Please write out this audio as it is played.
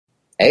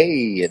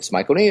Hey, it's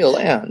Mike O'Neill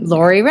and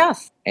Lori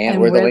Ruff.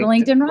 And we're the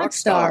LinkedIn Rock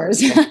Stars.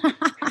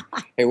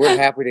 Hey, we're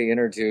happy to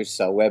introduce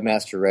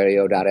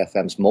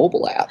WebmasterRadio.fm's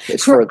mobile app.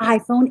 It's for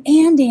iPhone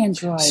and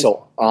Android.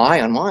 So I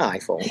on my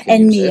iPhone can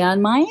and use me it.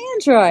 on my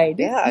Android.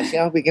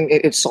 Yeah, we can.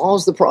 It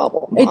solves the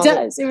problem. It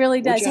does. It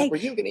really does. Which app are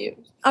you going to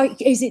use?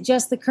 Is it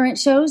just the current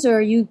shows, or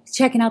are you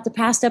checking out the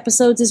past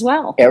episodes as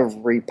well?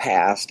 Every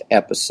past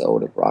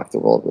episode of Rock the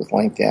World with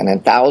LinkedIn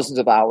and thousands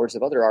of hours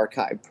of other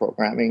archived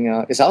programming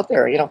is out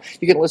there. You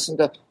can listen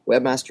to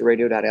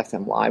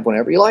WebmasterRadio.fm live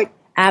whenever you like.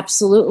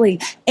 Absolutely.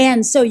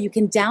 And so you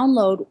can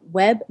download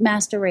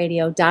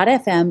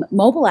WebmasterRadio.fm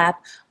mobile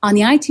app on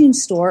the iTunes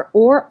Store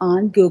or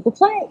on Google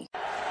Play.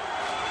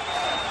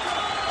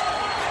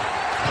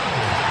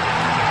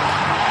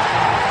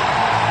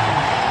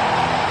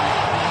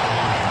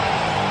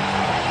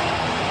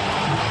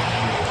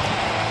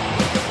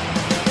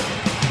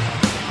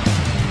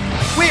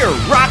 We're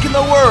rocking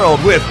the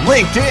world with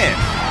LinkedIn.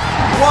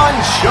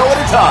 One show at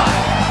a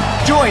time.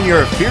 Join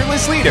your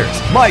fearless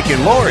leaders, Mike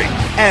and Lori,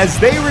 as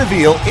they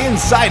reveal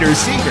insider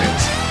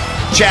secrets.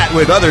 Chat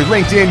with other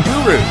LinkedIn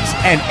gurus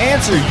and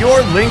answer your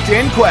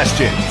LinkedIn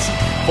questions.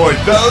 For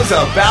those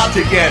about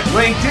to get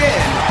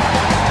LinkedIn,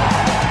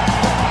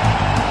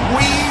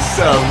 we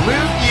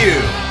salute you.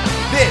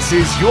 This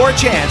is your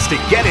chance to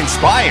get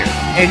inspired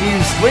and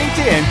use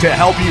LinkedIn to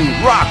help you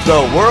rock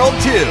the world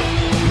too.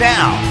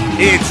 Now,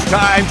 it's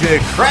time to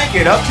crank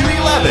it up to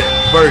 11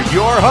 for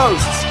your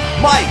hosts,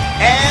 Mike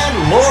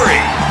and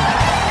Lori.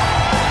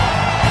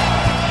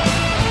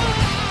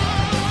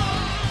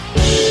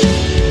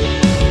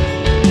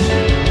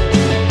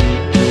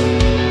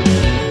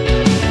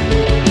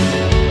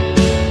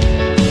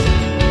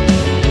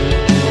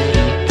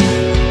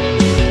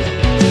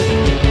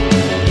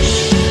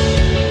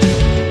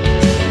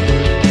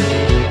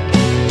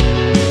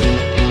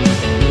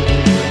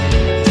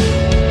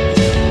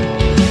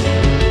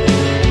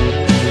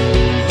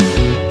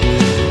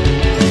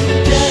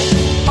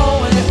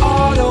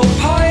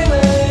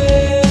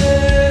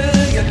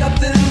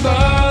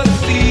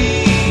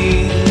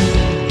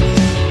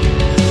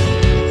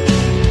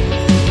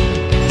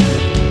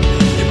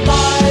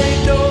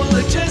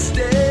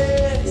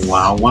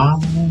 Wow.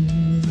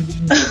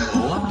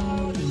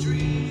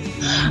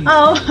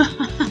 Oh.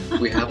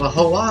 We have a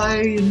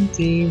Hawaiian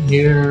theme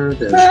here.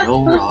 There's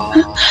no rock.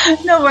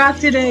 No rock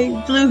today.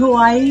 Blue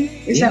Hawaii?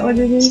 Is that what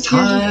it is?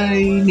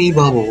 Tiny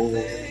bubbles.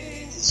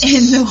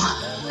 In the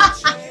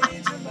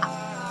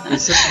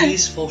It's a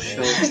peaceful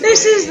show today.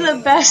 This is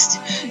the best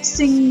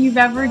singing you've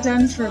ever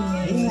done for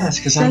me. Yes,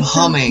 because I'm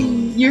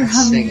humming. You're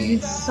humming. Singing.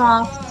 It's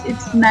soft.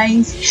 It's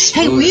nice.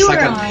 Hey, It's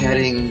like on. I'm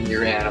petting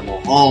your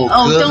animal. Oh,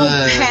 good.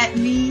 Don't pet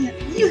me.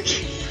 You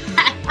can't.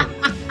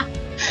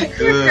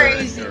 You're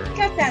crazy. Girl.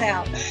 Cut that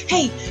out.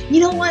 Hey, you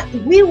know what?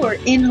 We were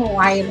in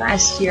Hawaii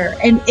last year,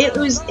 and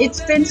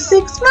it's been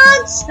 6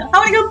 months. I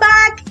want to go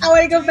back.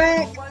 I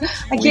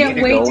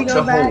can't wait to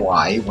go back.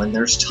 Hawaii when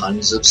there's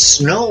tons of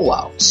snow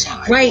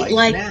outside. Right,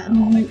 like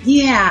now.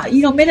 Yeah.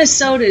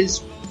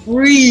 Minnesota's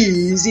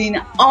freezing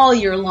all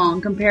year long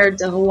compared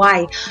to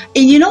Hawaii.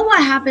 And you know what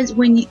happens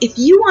if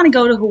you want to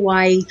go to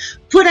Hawaii,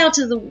 put out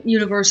to the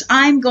universe,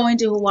 I'm going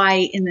to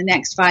Hawaii in the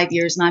next 5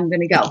 years and I'm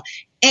going to go.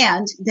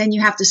 And then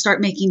you have to start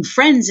making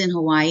friends in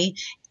Hawaii.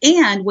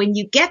 And when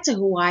you get to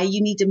Hawaii,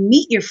 you need to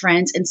meet your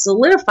friends and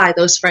solidify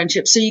those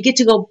friendships so you get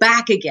to go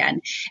back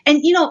again. And,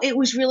 it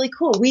was really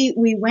cool. We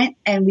went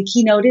and we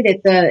keynoted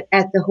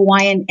at the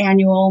Hawaiian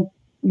annual,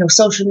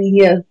 social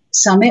media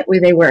summit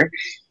where they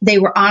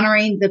were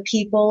honoring the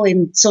people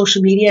in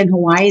social media in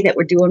Hawaii that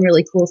were doing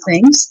really cool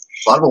things.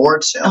 A lot of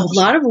awards. A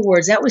lot of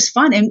awards. That was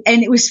fun. And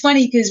it was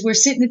funny because we're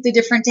sitting at the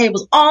different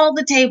tables, all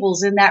the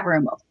tables in that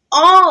room.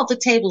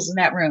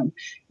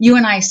 You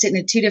and I sitting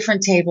at two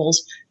different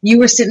tables. You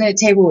were sitting at a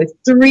table with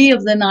 3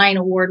 of the 9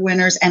 award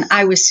winners, and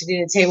I was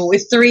sitting at a table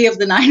with 3 of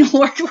the 9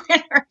 award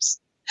winners.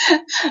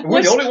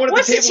 We're the only one at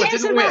the table that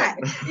didn't win.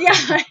 Yeah,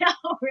 I know,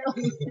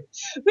 really.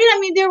 But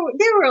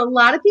there were a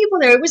lot of people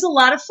there. It was a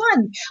lot of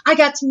fun. I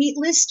got to meet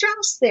Liz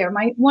Strauss there,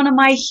 one of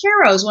my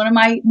heroes, one of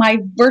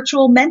my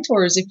virtual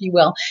mentors, if you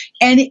will.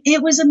 And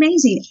it was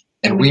amazing.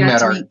 And we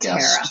met our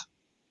guest,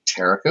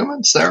 Tara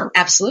Cummins, there.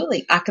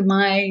 Absolutely.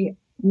 Akamai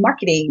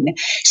Marketing.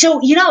 So,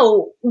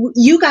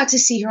 you got to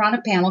see her on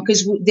a panel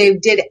because they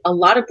did a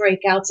lot of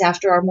breakouts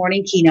after our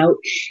morning keynote.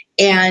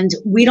 And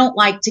we don't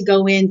like to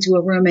go into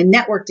a room and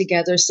network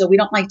together. So we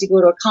don't like to go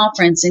to a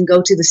conference and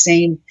go to the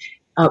same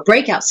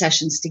breakout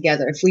sessions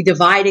together. If we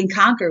divide and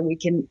conquer, we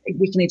can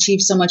achieve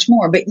so much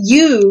more. But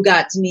you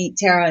got to meet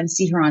Tara and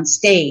see her on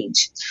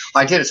stage.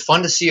 I did. It's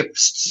fun to see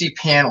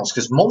panels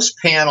because most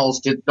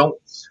panels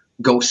don't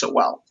go so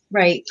well.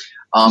 Right.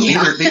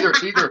 Either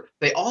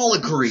they all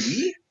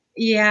agree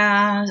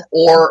Yeah.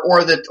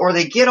 Or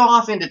they get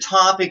off into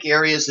topic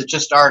areas that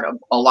just aren't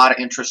a lot of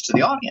interest to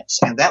the audience.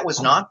 And that was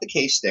not the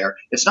case there.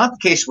 It's not the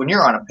case when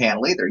you're on a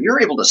panel either.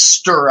 You're able to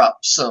stir up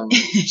some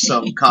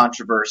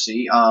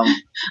controversy.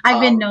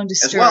 I've been known to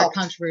stir well. a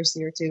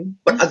controversy or two.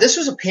 But this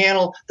was a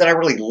panel that I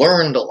really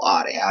learned a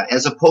lot at,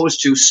 as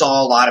opposed to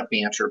saw a lot of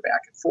banter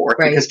back and forth.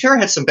 Right. Because Tara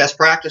had some best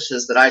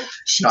practices that I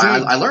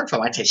learned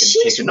from. I taken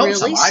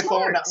notes really on my smart.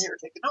 phone down here,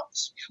 taking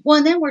notes. Well,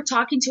 and then we're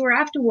talking to her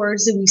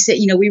afterwards, and we said,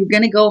 we were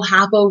going to go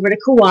hop over to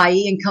Kauai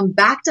and come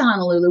back to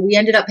Honolulu. We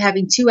ended up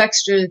having 2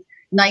 extra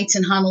nights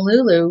in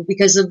Honolulu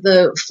because of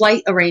the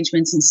flight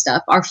arrangements and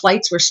stuff. Our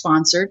flights were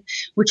sponsored,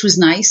 which was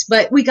nice,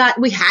 but we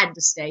had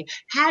to stay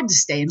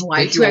in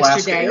Hawaii 2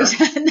 extra days.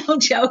 No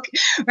joke.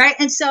 Right.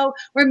 And so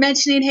we're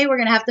mentioning, hey, we're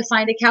going to have to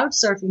find a couch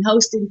surfing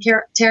host. And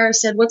Tara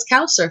said, what's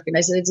couch surfing?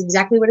 I said, it's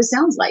exactly what it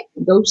sounds like.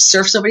 Go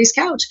surf somebody's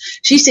couch.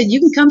 She said, you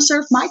can come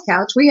surf my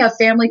couch. We have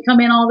family come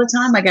in all the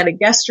time. I got a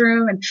guest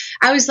room. And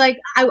I was like,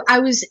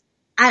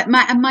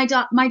 my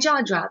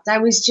jaw dropped. I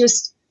was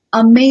just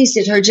amazed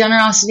at her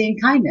generosity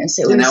and kindness.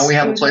 Now we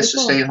have a place to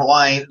stay in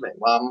Hawaii.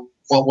 Well,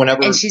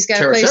 whenever. And she's got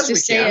Tara a place says to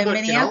stay in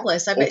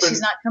Minneapolis. I bet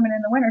she's not coming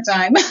in the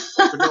wintertime.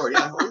 Open door,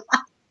 yeah.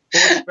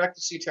 We'll expect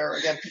to see Tara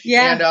again.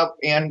 Yeah.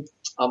 And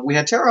we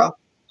had Tara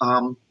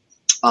on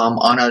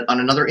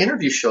another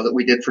interview show that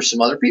we did for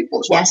some other people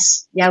as well.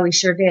 Yes. Yeah, we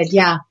sure did.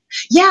 Yeah.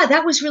 Yeah,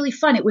 that was really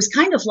fun. It was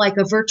kind of like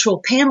a virtual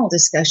panel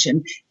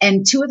discussion,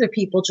 and 2 other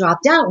people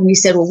dropped out, and we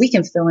said, well, we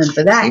can fill in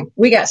for that.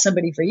 We got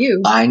somebody for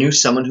you. I knew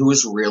someone who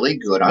was really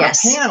good on a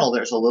panel.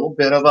 There's a little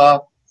bit of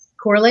a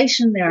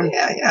correlation there.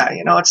 Yeah.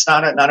 It's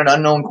not an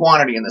unknown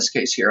quantity in this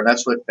case here.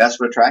 That's what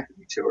attracted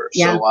me to her.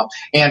 Yeah.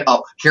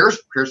 So,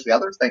 here's the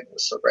other thing that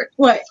was so great.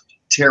 What?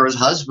 Tara's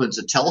husband's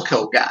a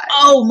telco guy.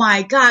 Oh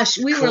my gosh,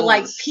 we were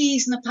like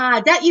peas in the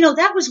pod.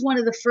 That was one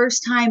of the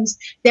first times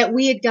that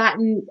we had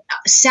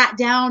sat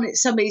down at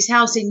somebody's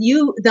house, and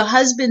the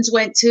husbands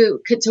went to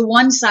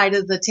one side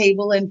of the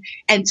table and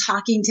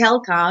talking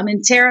telecom,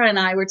 and Tara and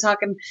I were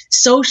talking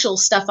social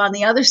stuff on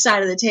the other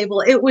side of the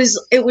table. It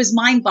was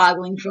mind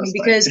boggling for me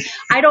because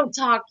I don't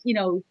talk,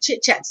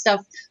 chit chat stuff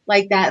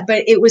like that,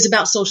 but it was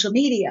about social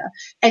media.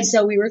 And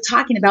so we were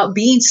talking about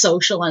being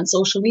social on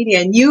social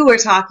media, and you were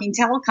talking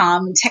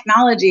telecom and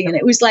technology, and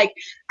it was like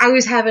I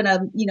was having a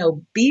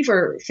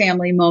Beaver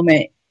family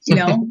moment.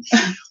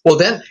 Well,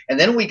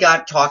 then we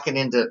got talking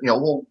into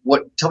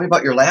tell me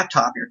about your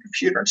laptop, your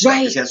computer, and stuff. Right.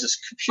 Because he has this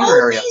computer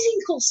area, amazing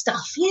cool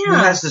stuff. Yeah,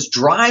 he has this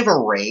drive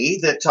array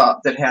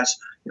that has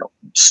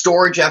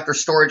storage after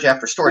storage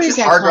after storage. What is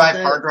that hard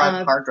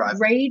called? drive.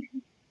 RAID.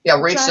 Yeah,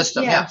 RAID drive?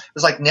 system. Yeah. It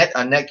was like a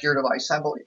Netgear device, I believe.